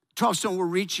 12 Stone, we're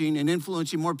reaching and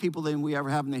influencing more people than we ever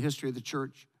have in the history of the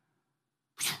church.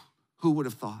 Who would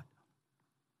have thought?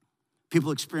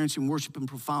 People experiencing worship in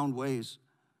profound ways.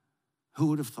 Who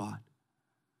would have thought?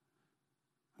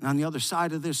 And on the other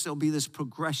side of this, there'll be this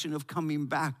progression of coming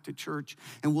back to church,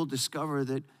 and we'll discover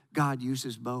that God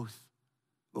uses both.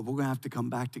 But we're gonna have to come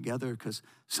back together because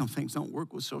some things don't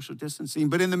work with social distancing.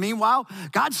 But in the meanwhile,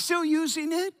 God's still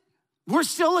using it. We're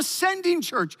still ascending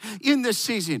church in this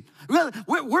season.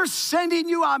 We're sending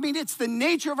you out. I mean, it's the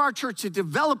nature of our church to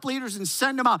develop leaders and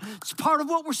send them out. It's part of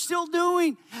what we're still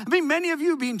doing. I mean, many of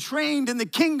you being trained in the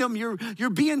kingdom, you're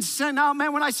being sent out.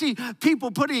 Man, when I see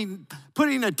people putting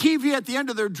a TV at the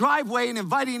end of their driveway and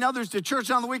inviting others to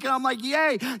church on the weekend, I'm like,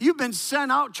 yay, you've been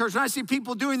sent out, church. When I see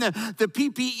people doing the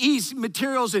PPE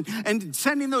materials and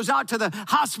sending those out to the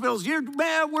hospitals,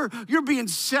 you're being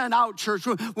sent out, church.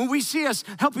 When we see us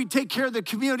helping take care of the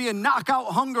community and knock out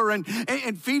hunger and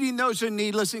feeding those in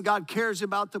need, listen, God cares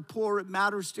about the poor. It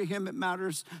matters to him. It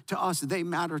matters to us. They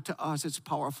matter to us. It's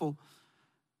powerful.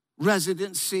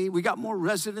 Residency. We got more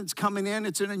residents coming in.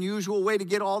 It's an unusual way to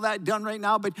get all that done right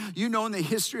now, but you know, in the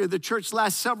history of the church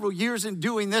last several years in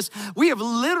doing this, we have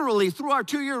literally, through our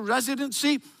 2-year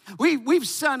residency, we've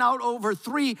sent out over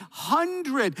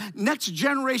 300 next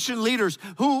generation leaders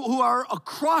who are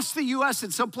across the U.S.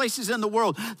 and some places in the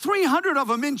world. 300 of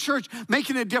them in church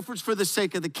making a difference for the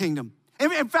sake of the kingdom.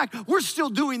 In fact, we're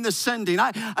still doing the sending.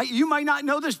 You might not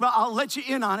know this, but I'll let you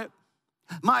in on it.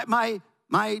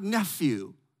 My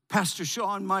nephew, Pastor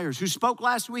Sean Myers, who spoke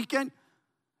last weekend,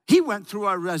 he went through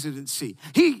our residency.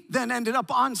 He then ended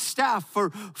up on staff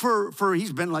for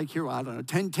he's been like here, I don't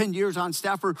know, 10 years on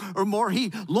staff or more.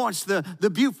 He launched the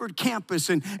Buford campus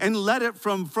and led it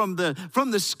from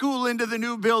the school into the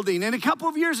new building. And a couple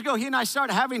of years ago, he and I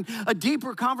started having a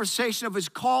deeper conversation of his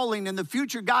calling and the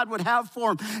future God would have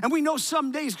for him. And we know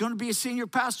someday he's going to be a senior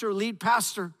pastor, a lead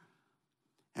pastor.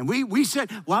 And we said,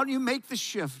 why don't you make the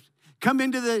shift? Come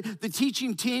into the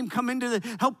teaching team, come into the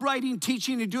help writing,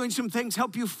 teaching, and doing some things,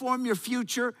 help you form your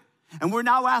future. And we're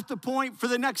now at the point for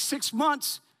the next 6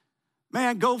 months.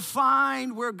 Man, go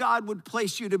find where God would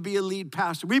place you to be a lead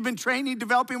pastor. We've been training,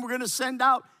 developing, we're gonna send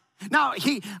out. Now,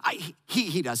 he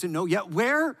doesn't know yet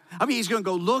where. I mean, he's gonna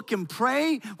go look and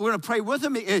pray. We're gonna pray with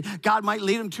him. God might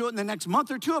lead him to it in the next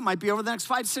month or two. It might be over the next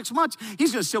 5 to 6 months.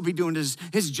 He's gonna still be doing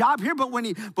his job here, but when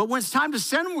it's time to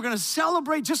send him, we're gonna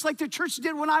celebrate just like the church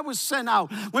did when I was sent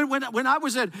out. When I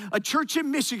was at a church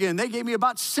in Michigan, they gave me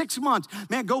about 6 months.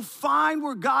 Man, go find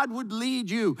where God would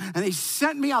lead you. And they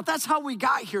sent me out. That's how we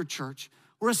got here, church.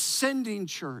 We're ascending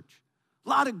church. A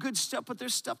lot of good stuff, but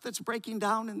there's stuff that's breaking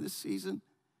down in this season.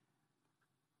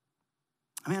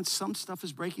 I mean, some stuff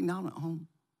is breaking down at home.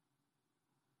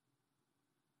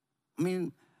 I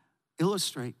mean,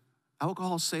 illustrate.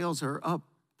 Alcohol sales are up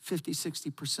 50,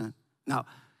 60%. Now,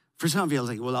 for some of you, I was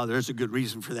like, well, there's a good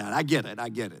reason for that. I get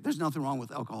it. There's nothing wrong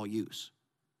with alcohol use.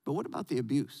 But what about the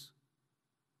abuse?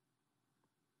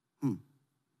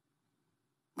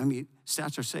 I mean,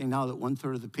 stats are saying now that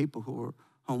 1/3 of the people who are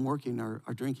home working are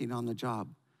drinking on the job.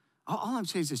 All I'm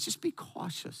saying is this, just be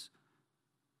cautious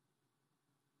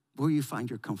where you find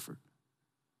your comfort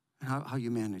and how you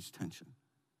manage tension,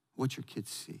 what your kids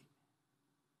see.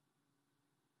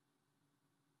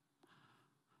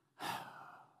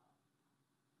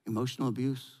 Emotional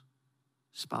abuse,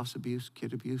 spouse abuse,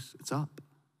 kid abuse, it's up.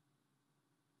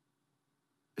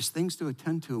 There's things to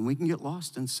attend to, and we can get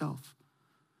lost in self.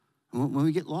 And when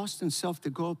we get lost in self, to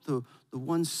go up the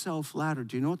one self ladder,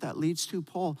 do you know what that leads to?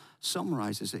 Paul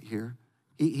summarizes it here.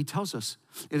 He tells us,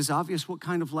 it is obvious what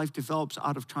kind of life develops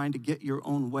out of trying to get your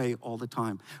own way all the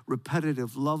time.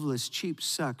 Repetitive, loveless, cheap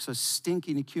sex, a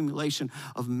stinking accumulation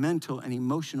of mental and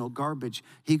emotional garbage.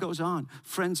 He goes on,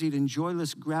 frenzied and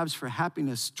joyless grabs for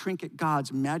happiness, trinket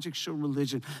gods, magic show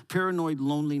religion, paranoid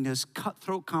loneliness,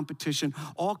 cutthroat competition,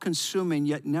 all-consuming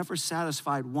yet never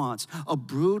satisfied wants, a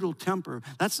brutal temper.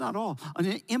 That's not all. An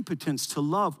impotence to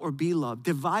love or be loved,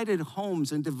 divided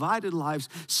homes and divided lives,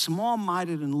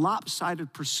 small-minded and lopsided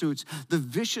pursuits, the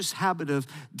vicious habit of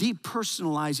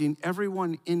depersonalizing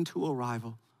everyone into a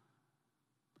rival,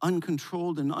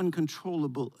 uncontrolled and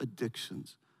uncontrollable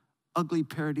addictions, ugly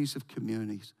parodies of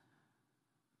communities,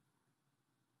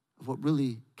 of what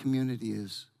really community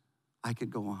is. I could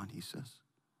go on, he says.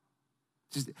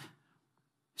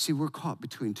 See, we're caught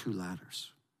between two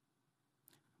ladders.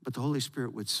 But the Holy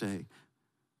Spirit would say,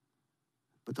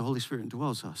 but the Holy Spirit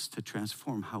indwells us to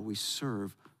transform how we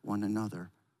serve one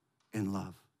another in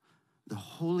love. The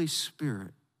Holy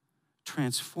Spirit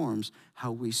transforms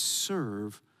how we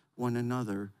serve one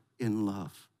another in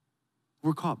love.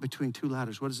 We're caught between two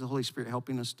ladders. What is the Holy Spirit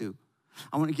helping us do?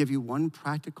 I want to give you one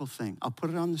practical thing. I'll put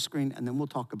it on the screen and then we'll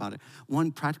talk about it.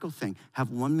 One practical thing. Have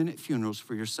 1-minute funerals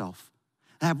for yourself.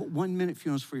 Have 1 minute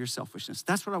funerals for your selfishness.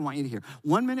 That's what I want you to hear.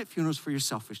 1 minute funerals for your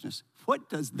selfishness. What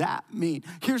does that mean?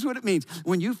 Here's what it means.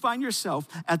 When you find yourself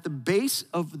at the base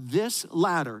of this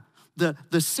ladder,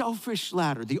 the selfish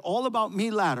ladder, the all about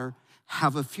me ladder,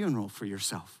 have a funeral for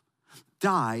yourself.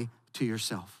 Die to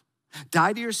yourself.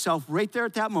 Die to yourself right there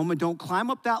at that moment. Don't climb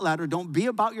up that ladder. Don't be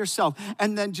about yourself.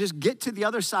 And then just get to the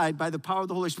other side by the power of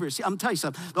the Holy Spirit. See, I'm telling you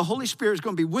something. The Holy Spirit is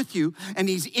going to be with you, and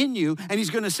he's in you, and he's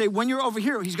going to say, when you're over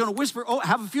here, he's going to whisper, oh,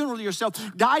 have a funeral to yourself.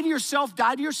 Die to yourself.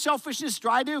 Die to your selfishness.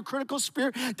 Die to a critical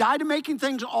spirit. Die to making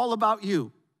things all about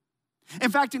you. In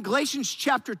fact, in Galatians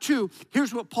chapter 2,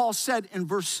 here's what Paul said in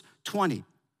verse 20.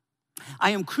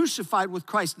 I am crucified with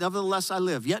Christ, nevertheless I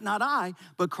live. Yet not I,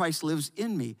 but Christ lives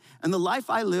in me. And the life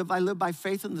I live by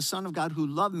faith in the Son of God who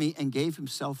loved me and gave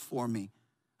himself for me.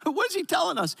 What is he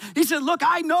telling us? He said, look,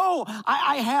 I know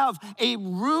I have a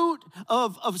root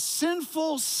of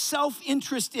sinful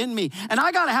self-interest in me. And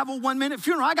I got to have a 1 minute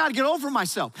funeral. I got to get over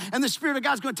myself. And the Spirit of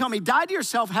God's going to tell me, die to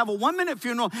yourself, have a 1 minute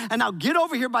funeral, and now get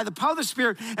over here by the power of the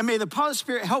Spirit, and may the power of the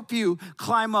Spirit help you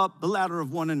climb up the ladder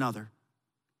of one another.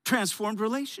 Transformed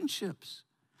relationships.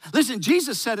 Listen,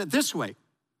 Jesus said it this way.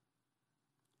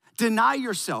 Deny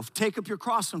yourself, take up your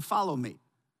cross and follow me.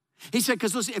 He said,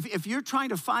 because listen, if you're trying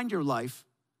to find your life,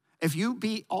 if you're going to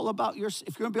be all about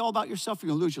yourself, you're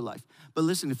going to lose your life. But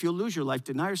listen, if you'll lose your life,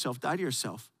 deny yourself, die to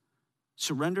yourself,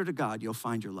 surrender to God, you'll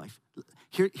find your life.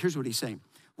 Here's what he's saying.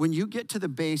 When you get to the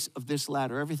base of this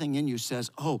ladder, everything in you says,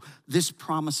 oh, this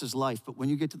promises life. But when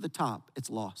you get to the top,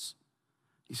 it's loss.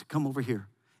 He said, come over here.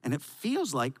 And it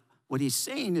feels like what he's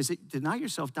saying is deny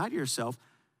yourself, die to yourself,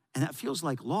 and that feels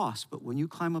like loss. But when you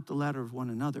climb up the ladder of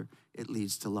one another, it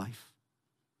leads to life.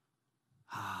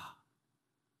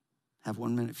 Have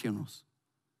 1 minute funerals.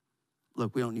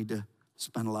 Look, we don't need to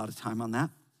spend a lot of time on that.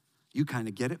 You kind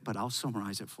of get it, but I'll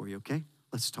summarize it for you, okay?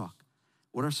 Let's talk.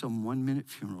 What are some 1 minute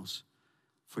funerals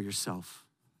for yourself?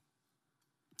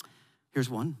 Here's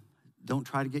one. Don't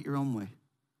try to get your own way.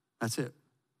 That's it.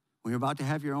 When you're about to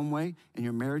have your own way in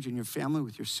your marriage and your family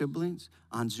with your siblings,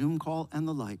 on Zoom call and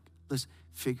the like, let's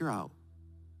figure out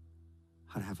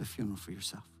how to have a funeral for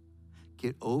yourself.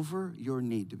 Get over your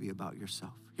need to be about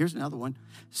yourself. Here's another one.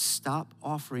 Stop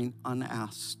offering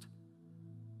unasked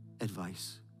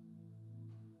advice.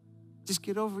 Just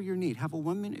get over your need. Have a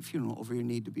 1 minute funeral over your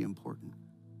need to be important.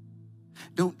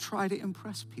 Don't try to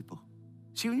impress people.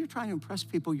 See, when you're trying to impress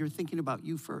people, you're thinking about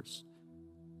you first.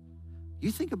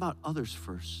 You think about others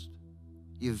first.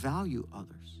 You value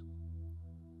others.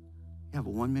 You have a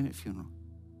 1 minute funeral.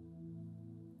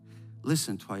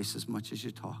 Listen twice as much as you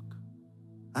talk.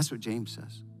 That's what James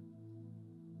says.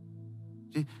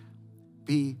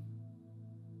 Be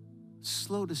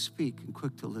slow to speak and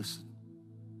quick to listen.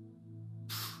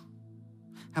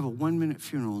 Have a 1 minute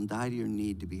funeral and die to your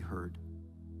need to be heard.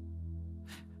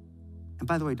 And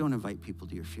by the way, don't invite people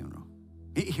to your funeral.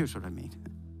 Here's what I mean.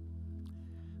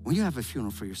 When you have a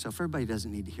funeral for yourself, everybody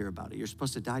doesn't need to hear about it. You're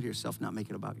supposed to die to yourself, not make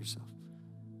it about yourself.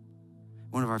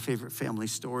 One of our favorite family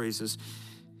stories is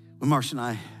when Marcia and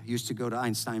I used to go to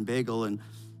Einstein Bagel, and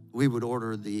we would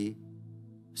order the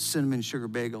cinnamon sugar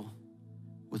bagel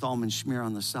with almond schmear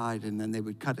on the side, and then they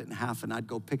would cut it in half, and I'd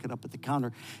go pick it up at the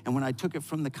counter. And when I took it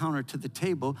from the counter to the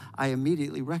table, I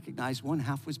immediately recognized one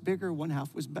half was bigger, one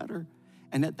half was better.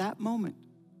 And at that moment,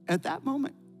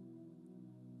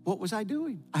 what was I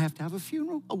doing? I have to have a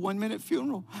funeral, a 1 minute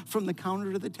funeral from the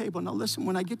counter to the table. Now listen,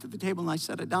 when I get to the table and I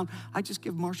set it down, I just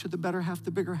give Marcia the better half, the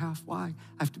bigger half. Why?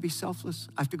 I have to be selfless.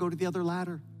 I have to go to the other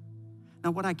ladder. Now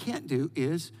what I can't do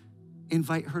is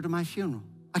invite her to my funeral.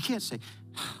 I can't say,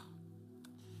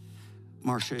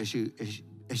 Marcia, as you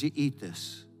eat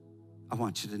this, I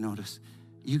want you to notice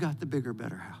you got the bigger,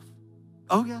 better half.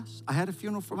 Oh yes, I had a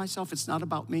funeral for myself. It's not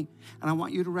about me. And I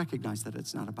want you to recognize that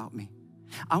it's not about me.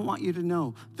 I want you to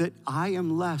know that I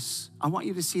am less. I want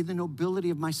you to see the nobility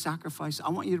of my sacrifice. I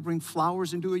want you to bring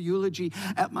flowers and do a eulogy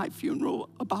at my funeral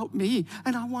about me.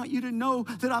 And I want you to know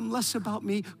that I'm less about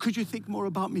me. Could you think more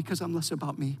about me because I'm less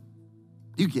about me?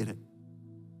 You get it.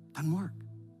 Doesn't work.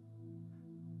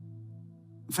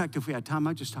 In fact, if we had time,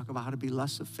 I'd just talk about how to be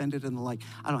less offended and the like.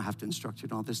 I don't have to instruct you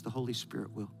in all this. The Holy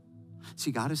Spirit will.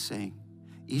 See, God is saying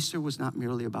Easter was not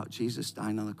merely about Jesus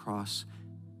dying on the cross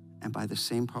and by the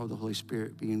same power of the Holy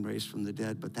Spirit being raised from the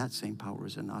dead, but that same power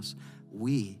is in us.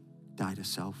 We die to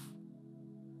self,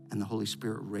 and the Holy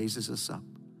Spirit raises us up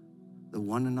the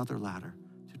one another ladder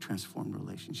to transform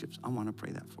relationships. I want to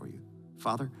pray that for you.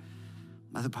 Father,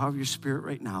 by the power of your Spirit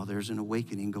right now, there's an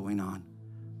awakening going on,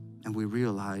 and we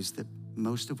realize that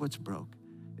most of what's broke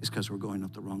is because we're going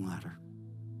up the wrong ladder.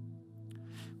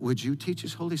 Would you teach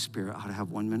us, Holy Spirit, how to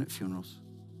have 1 minute funerals?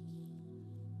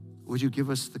 would you give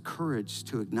us the courage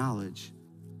to acknowledge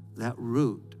that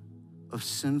root of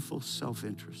sinful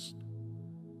self-interest?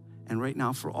 And right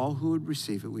now, for all who would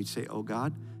receive it, we'd say, oh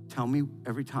God, tell me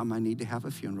every time I need to have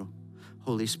a funeral.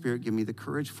 Holy Spirit, give me the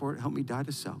courage for it. Help me die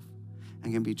to self.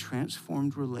 And give me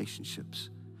transformed relationships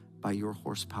by your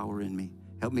horsepower in me.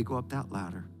 Help me go up that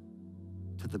ladder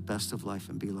to the best of life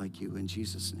and be like you. In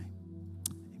Jesus' name,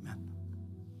 amen.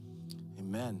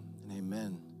 Amen and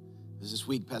amen. This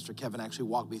week, Pastor Kevin actually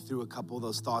walked me through a couple of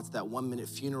those thoughts, that 1 minute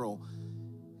funeral,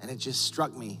 and it just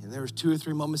struck me. And there was 2 or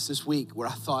 3 moments this week where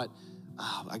I thought,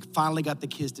 oh, I finally got the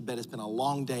kids to bed. It's been a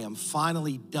long day. I'm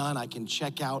finally done. I can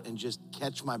check out and just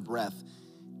catch my breath.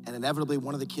 And inevitably,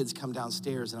 one of the kids come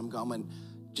downstairs, and I'm going,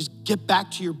 just get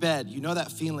back to your bed. You know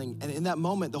that feeling. And in that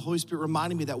moment, the Holy Spirit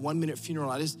reminded me of that 1 minute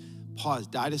funeral. I just paused,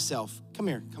 die to self. Come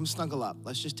here, come snuggle up.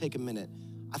 Let's just take a minute.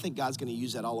 I think God's gonna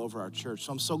use that all over our church.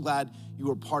 So I'm so glad you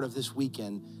were part of this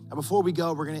weekend. Now, before we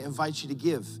go, we're gonna invite you to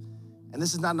give. And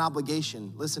this is not an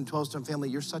obligation. Listen, 12 Stone family,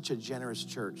 you're such a generous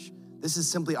church. This is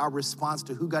simply our response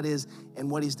to who God is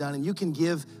and what he's done. And you can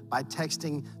give by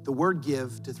texting the word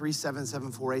give to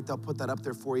 37748. They'll put that up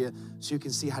there for you so you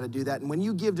can see how to do that. And when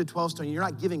you give to 12 Stone, you're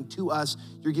not giving to us,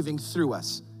 you're giving through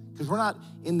us. Because we're not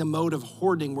in the mode of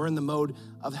hoarding, we're in the mode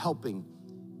of helping.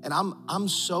 And I'm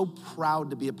so proud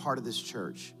to be a part of this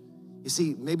church. You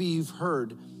see, maybe you've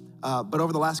heard, but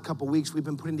over the last couple weeks, we've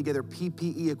been putting together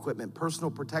PPE equipment,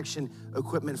 personal protection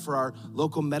equipment for our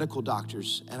local medical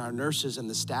doctors and our nurses and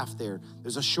the staff there.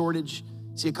 There's a shortage.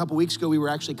 See, a couple weeks ago, we were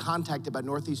actually contacted by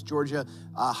Northeast Georgia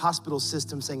hospital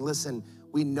system saying, listen,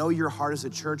 we know your heart as a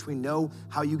church. We know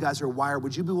how you guys are wired.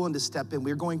 Would you be willing to step in?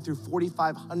 We're going through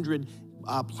 4,500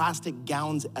 plastic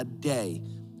gowns a day.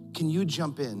 Can you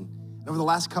jump in? And over the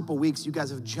last couple weeks, you guys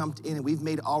have jumped in, and we've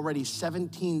made already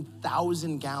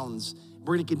 17,000 gowns.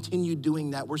 We're gonna continue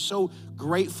doing that. We're so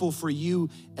grateful for you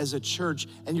as a church.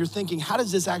 And you're thinking, how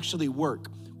does this actually work?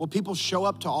 Well, people show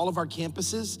up to all of our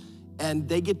campuses and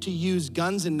they get to use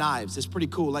guns and knives. It's pretty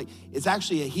cool. Like, it's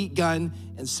actually a heat gun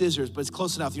and scissors, but it's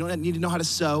close enough. You don't need to know how to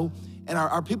sew. And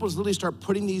our people literally start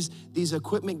putting these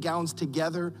equipment gowns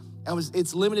together. And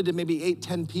it's limited to maybe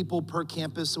 8-10 people per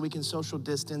campus so we can social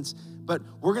distance. But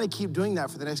we're gonna keep doing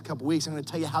that for the next couple weeks. I'm gonna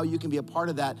tell you how you can be a part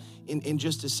of that in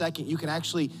just a second. You can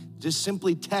actually just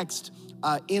simply text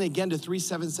in again to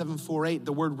 37748,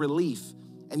 the word relief.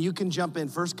 And you can jump in,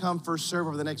 first come, first serve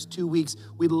over the next 2 weeks.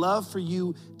 We'd love for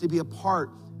you to be a part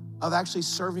of actually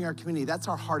serving our community. That's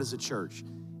our heart as a church.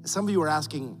 And some of you are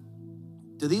asking,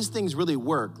 do these things really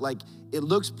work? Like, it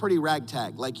looks pretty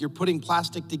ragtag, like you're putting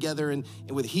plastic together and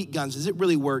with heat guns. Does it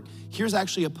really work? Here's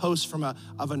actually a post from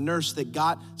a nurse that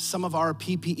got some of our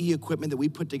PPE equipment that we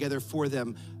put together for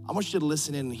them. I want you to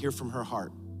listen in and hear from her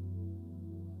heart.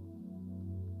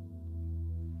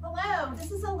 Hello,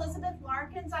 this is Elizabeth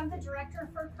Larkins. I'm the director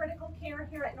for critical care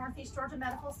here at Northeast Georgia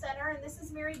Medical Center, and this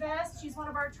is Mary Beth. She's one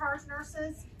of our charge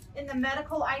nurses in the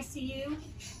medical ICU.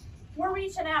 We're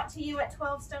reaching out to you at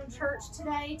 12 Stone Church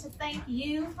today to thank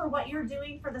you for what you're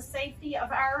doing for the safety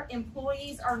of our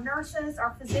employees, our nurses,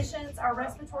 our physicians, our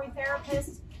respiratory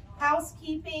therapists,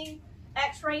 housekeeping,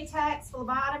 x-ray techs,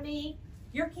 phlebotomy.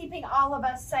 You're keeping all of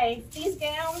us safe. These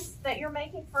gowns that you're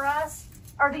making for us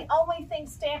are the only thing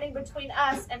standing between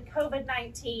us and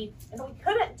COVID-19, and we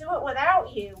couldn't do it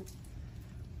without you.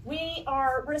 We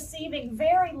are receiving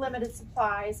very limited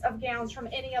supplies of gowns from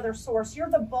any other source. You're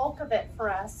the bulk of it for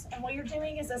us, and what you're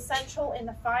doing is essential in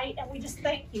the fight, and we just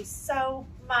thank you so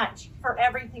much for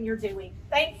everything you're doing.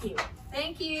 Thank you.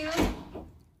 Thank you.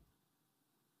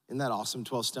 Isn't that awesome,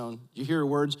 12 Stone? You hear her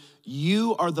words?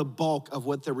 You are the bulk of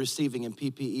what they're receiving in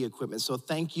PPE equipment. So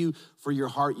thank you for your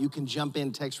heart. You can jump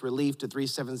in, text relief to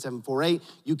 37748.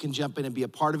 You can jump in and be a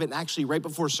part of it. And actually, right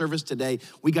before service today,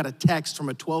 we got a text from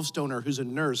a 12 Stoner who's a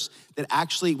nurse that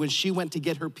actually, when she went to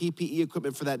get her PPE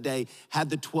equipment for that day, had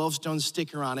the 12 Stone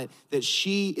sticker on it, that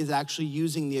she is actually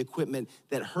using the equipment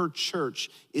that her church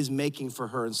is making for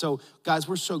her. And so, guys,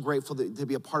 we're so grateful to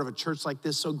be a part of a church like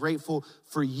this, so grateful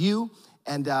for you.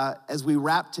 And as we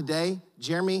wrap today,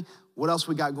 Jeremy, what else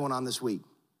we got going on this week?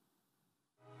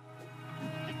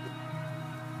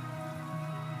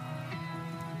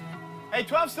 Hey,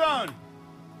 12 Stone,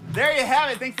 there you have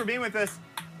it. Thanks for being with us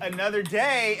another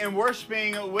day and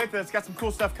worshiping with us. Got some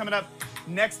cool stuff coming up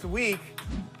next week.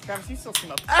 Travis, you still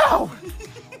seem up. Ow!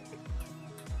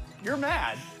 You're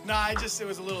mad. Nah, it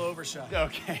was a little overshot.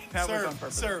 Okay, that was on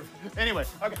purpose. Serve. Anyway,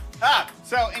 okay.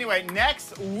 So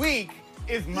next week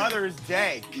is Mother's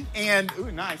Day. And,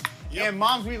 ooh, nice. Yep. And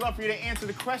moms, we'd love for you to answer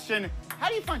the question, how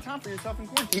do you find time for yourself in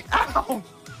quarantine? Ow!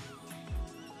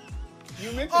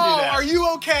 You meant to do that. Are you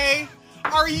okay?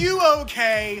 Are you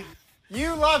okay?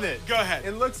 You love it. Go ahead.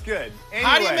 It looks good. Anyway,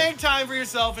 How do you make time for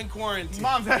yourself in quarantine?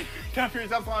 Moms, time for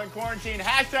yourself while in quarantine.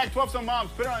 Hashtag 12 Stone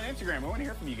Moms. Put it on Instagram. We want to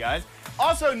hear from you guys.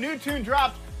 Also, new tune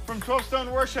dropped from 12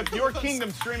 Stone Worship, Your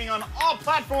Kingdom, streaming on all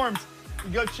platforms.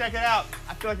 You go check it out.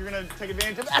 I feel like you're going to take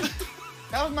advantage of that.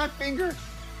 That was my finger.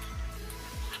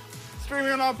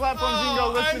 Streaming on all platforms. You can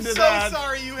go listen to that. I'm so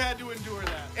sorry you had to endure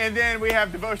that. And then we have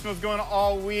devotionals going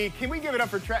all week. Can we give it up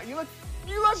for Travis?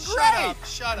 You look Shut great. up.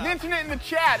 Shut up. Mention it in the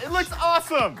chat. It looks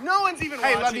awesome. No one's even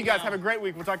watching. Hey, love you guys. now. Have a great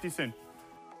week. We'll talk to you soon.